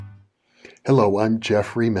Hello, I'm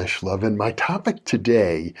Jeffrey Mishlove, and my topic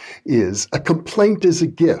today is A Complaint is a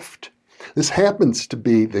Gift. This happens to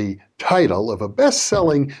be the title of a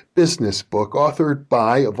best-selling business book authored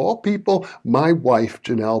by, of all people, my wife,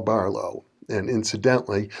 Janelle Barlow. And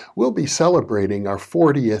incidentally, we'll be celebrating our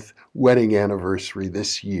 40th wedding anniversary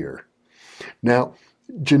this year. Now,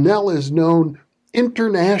 Janelle is known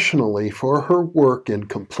internationally for her work in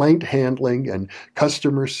complaint handling and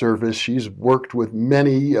customer service. She's worked with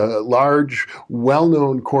many large,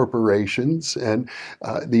 well-known corporations. And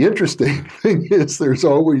the interesting thing is there's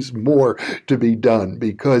always more to be done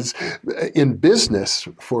because in business,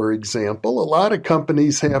 for example, a lot of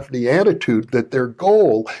companies have the attitude that their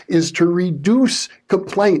goal is to reduce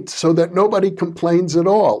complaints so that nobody complains at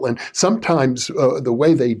all. And sometimes the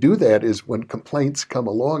way they do that is when complaints come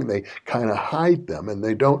along, they kind of hide them and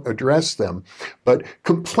they don't address them. But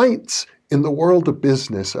complaints in the world of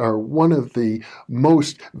business are one of the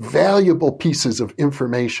most valuable pieces of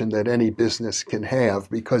information that any business can have,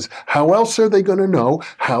 because how else are they going to know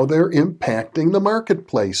how they're impacting the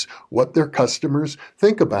marketplace, what their customers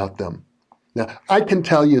think about them? Now, I can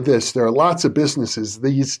tell you this, there are lots of businesses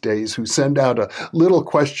these days who send out a little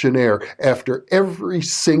questionnaire after every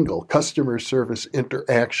single customer service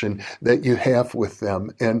interaction that you have with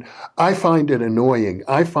them. And I find it annoying.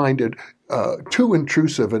 I find it too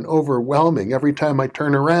intrusive and overwhelming. Every time I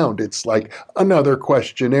turn around, it's like another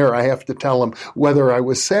questionnaire. I have to tell them whether I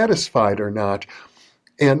was satisfied or not.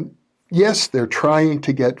 And yes, they're trying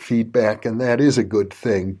to get feedback, and that is a good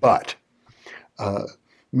thing, but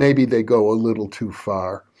maybe they go a little too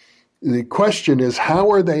far. The question is, how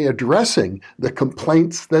are they addressing the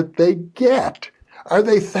complaints that they get? Are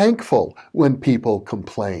they thankful when people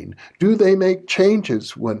complain? Do they make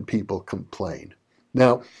changes when people complain?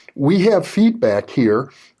 Now, we have feedback here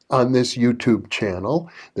on this YouTube channel.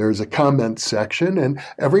 There's a comment section, and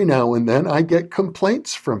every now and then I get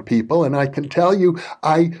complaints from people, and I can tell you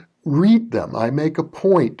I read them. I make a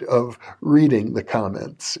point of reading the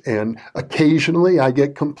comments, and occasionally I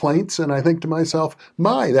get complaints and I think to myself,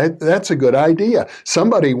 that's a good idea.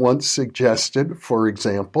 Somebody once suggested, for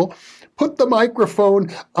example, put the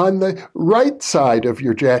microphone on the right side of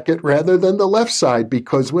your jacket rather than the left side,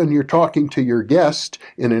 because when you're talking to your guest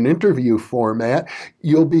in an interview format,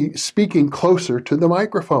 you'll be speaking closer to the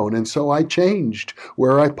microphone. And so I changed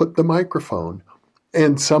where I put the microphone.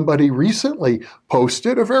 And somebody recently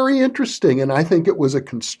posted a very interesting, and I think it was a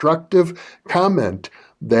constructive comment,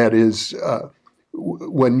 that is,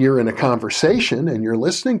 when you're in a conversation and you're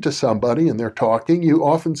listening to somebody and they're talking, you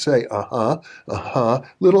often say,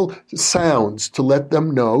 little sounds to let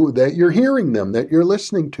them know that you're hearing them, that you're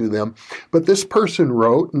listening to them. But this person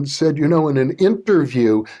wrote and said, in an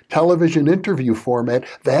interview, television interview format,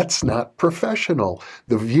 that's not professional.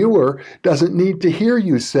 The viewer doesn't need to hear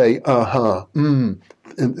you say, and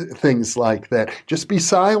things like that. Just be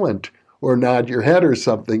silent or nod your head or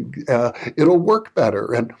something. It'll work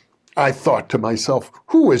better. And I thought to myself,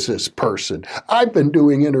 who is this person? I've been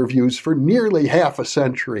doing interviews for nearly half a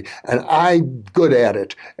century, and I'm good at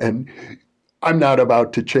it, and I'm not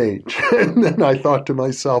about to change. And then I thought to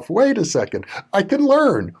myself, wait a second, I can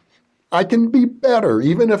learn. I can be better.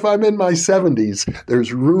 Even if I'm in my 70s,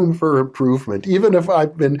 there's room for improvement. Even if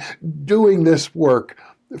I've been doing this work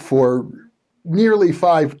for nearly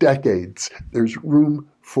 5 decades, there's room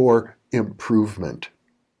for improvement.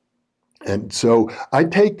 And so I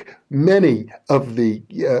take many of the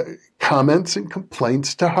comments and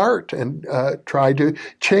complaints to heart and try to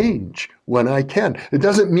change when I can. It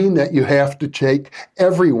doesn't mean that you have to take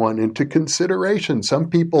everyone into consideration.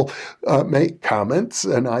 Some people make comments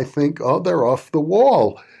and I think, they're off the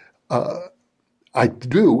wall.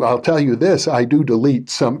 I'll tell you this, I do delete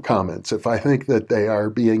some comments if I think that they are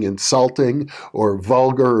being insulting or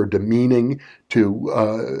vulgar or demeaning to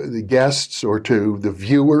the guests or to the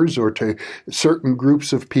viewers or to certain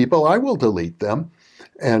groups of people. I will delete them.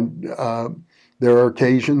 And there are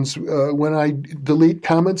occasions when I delete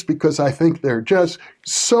comments because I think they're just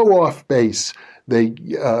so off base. They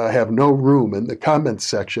have no room in the comments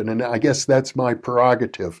section, and I guess that's my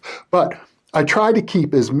prerogative. But I try to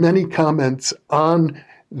keep as many comments on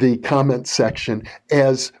the comment section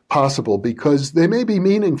as possible because they may be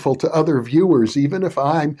meaningful to other viewers, even if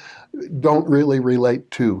I don't really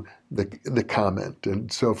relate to the comment.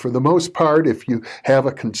 And so for the most part, if you have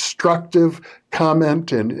a constructive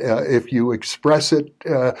comment and if you express it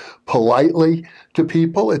politely to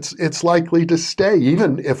people, it's likely to stay,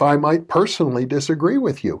 even if I might personally disagree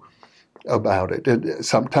with you about it. And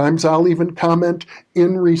sometimes I'll even comment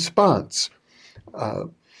in response.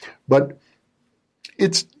 But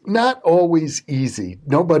It's not always easy.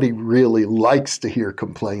 Nobody really likes to hear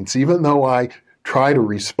complaints, even though I try to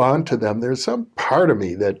respond to them. There's some part of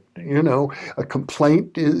me that, a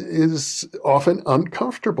complaint is often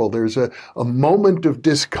uncomfortable. There's a moment of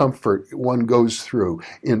discomfort one goes through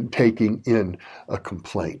in taking in a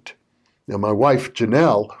complaint. Now, my wife,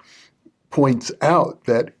 Janelle, points out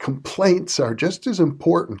that complaints are just as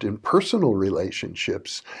important in personal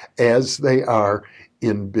relationships as they are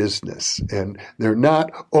in business. And they're not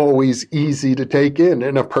always easy to take in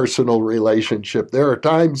a personal relationship. There are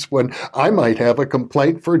times when I might have a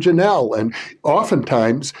complaint for Janelle. And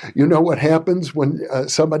oftentimes, you know what happens when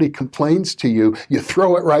somebody complains to you? You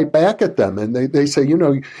throw it right back at them. And they say,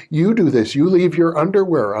 you do this. You leave your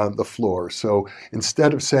underwear on the floor. So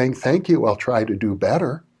instead of saying, thank you, I'll try to do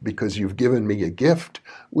better, because you've given me a gift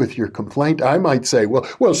with your complaint, I might say,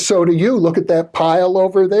 well, so do you. Look at that pile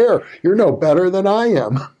over there. You're no better than I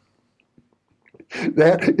am.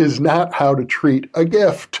 That is not how to treat a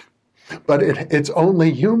gift, but it's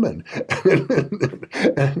only human.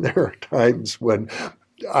 And there are times when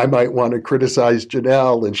I might want to criticize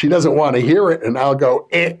Janelle and she doesn't want to hear it, and I'll go,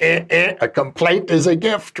 a complaint is a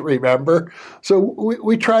gift, remember? So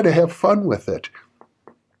we try to have fun with it.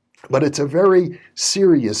 But it's a very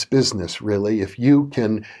serious business, really, if you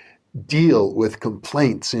can deal with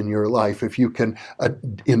complaints in your life, if you can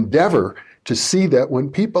endeavor to see that when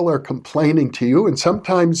people are complaining to you, and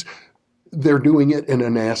sometimes they're doing it in a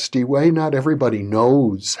nasty way. Not everybody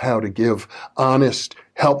knows how to give honest,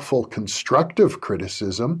 helpful, constructive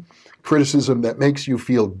criticism that makes you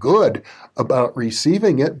feel good about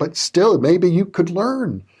receiving it, but still maybe you could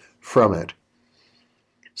learn from it.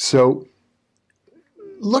 So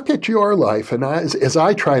look at your life, and as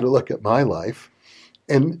I try to look at my life,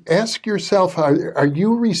 and ask yourself, are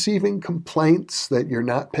you receiving complaints that you're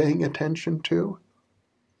not paying attention to?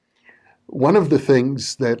 One of the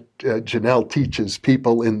things that Janelle teaches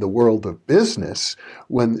people in the world of business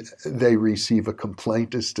when they receive a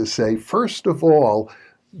complaint is to say, first of all,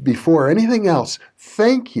 before anything else,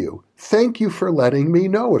 thank you. Thank you for letting me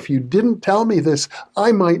know. If you didn't tell me this,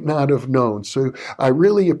 I might not have known. So I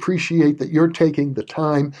really appreciate that you're taking the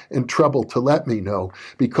time and trouble to let me know.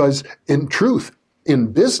 Because in truth,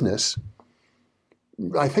 in business,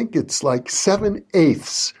 I think it's like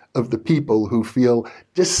 7/8 of the people who feel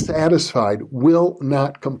dissatisfied will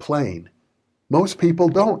not complain. Most people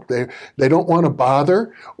don't. They don't want to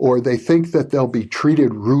bother, or they think that they'll be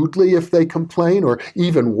treated rudely if they complain, or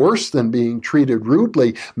even worse than being treated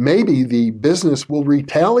rudely, maybe the business will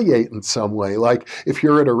retaliate in some way. Like if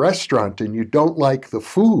you're at a restaurant and you don't like the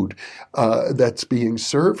food that's being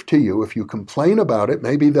served to you, if you complain about it,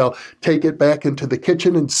 maybe they'll take it back into the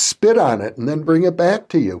kitchen and spit on it and then bring it back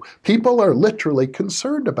to you. People are literally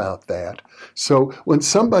concerned about that. So when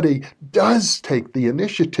somebody does take the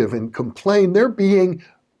initiative and complain, they're being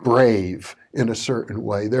brave in a certain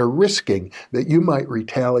way. They're risking that you might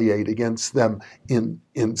retaliate against them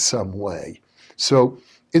in some way. So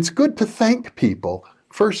it's good to thank people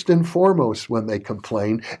first and foremost when they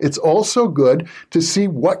complain. It's also good to see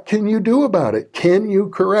what can you do about it. Can you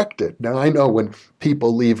correct it? Now, I know when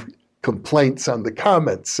people leave complaints on the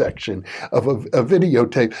comments section of a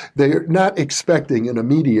videotape, they're not expecting an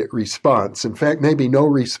immediate response. In fact, maybe no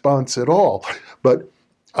response at all. But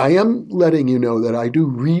I am letting you know that I do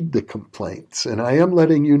read the complaints, and I am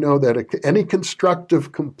letting you know that any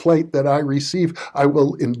constructive complaint that I receive, I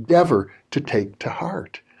will endeavor to take to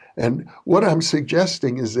heart. And what I'm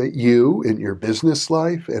suggesting is that you, in your business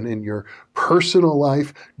life and in your personal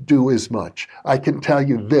life, do as much. I can tell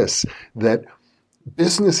you this, that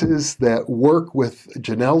businesses that work with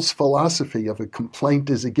Janelle's philosophy of a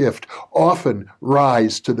complaint is a gift often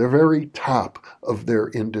rise to the very top of their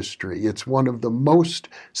industry. It's one of the most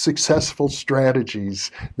successful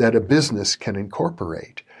strategies that a business can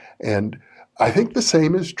incorporate. And I think the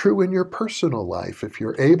same is true in your personal life. If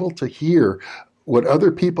you're able to hear what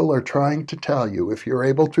other people are trying to tell you, if you're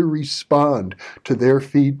able to respond to their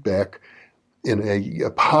feedback in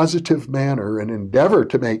a positive manner and endeavor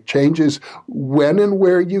to make changes when and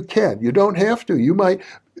where you can. You don't have to. You might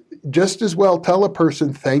just as well tell a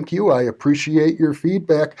person, thank you, I appreciate your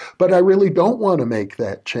feedback, but I really don't want to make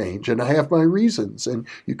that change, and I have my reasons. And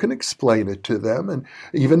you can explain it to them. And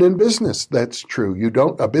even in business, that's true.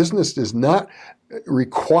 A business is not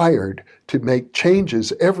required to make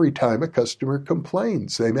changes every time a customer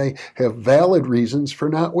complains. They may have valid reasons for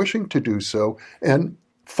not wishing to do so, and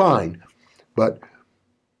fine. But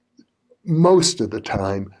most of the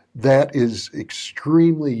time, that is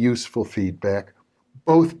extremely useful feedback,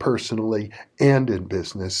 both personally and in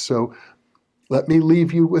business. So let me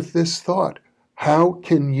leave you with this thought. How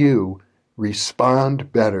can you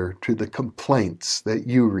respond better to the complaints that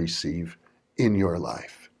you receive in your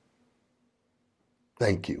life.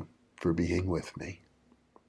 Thank you for being with me.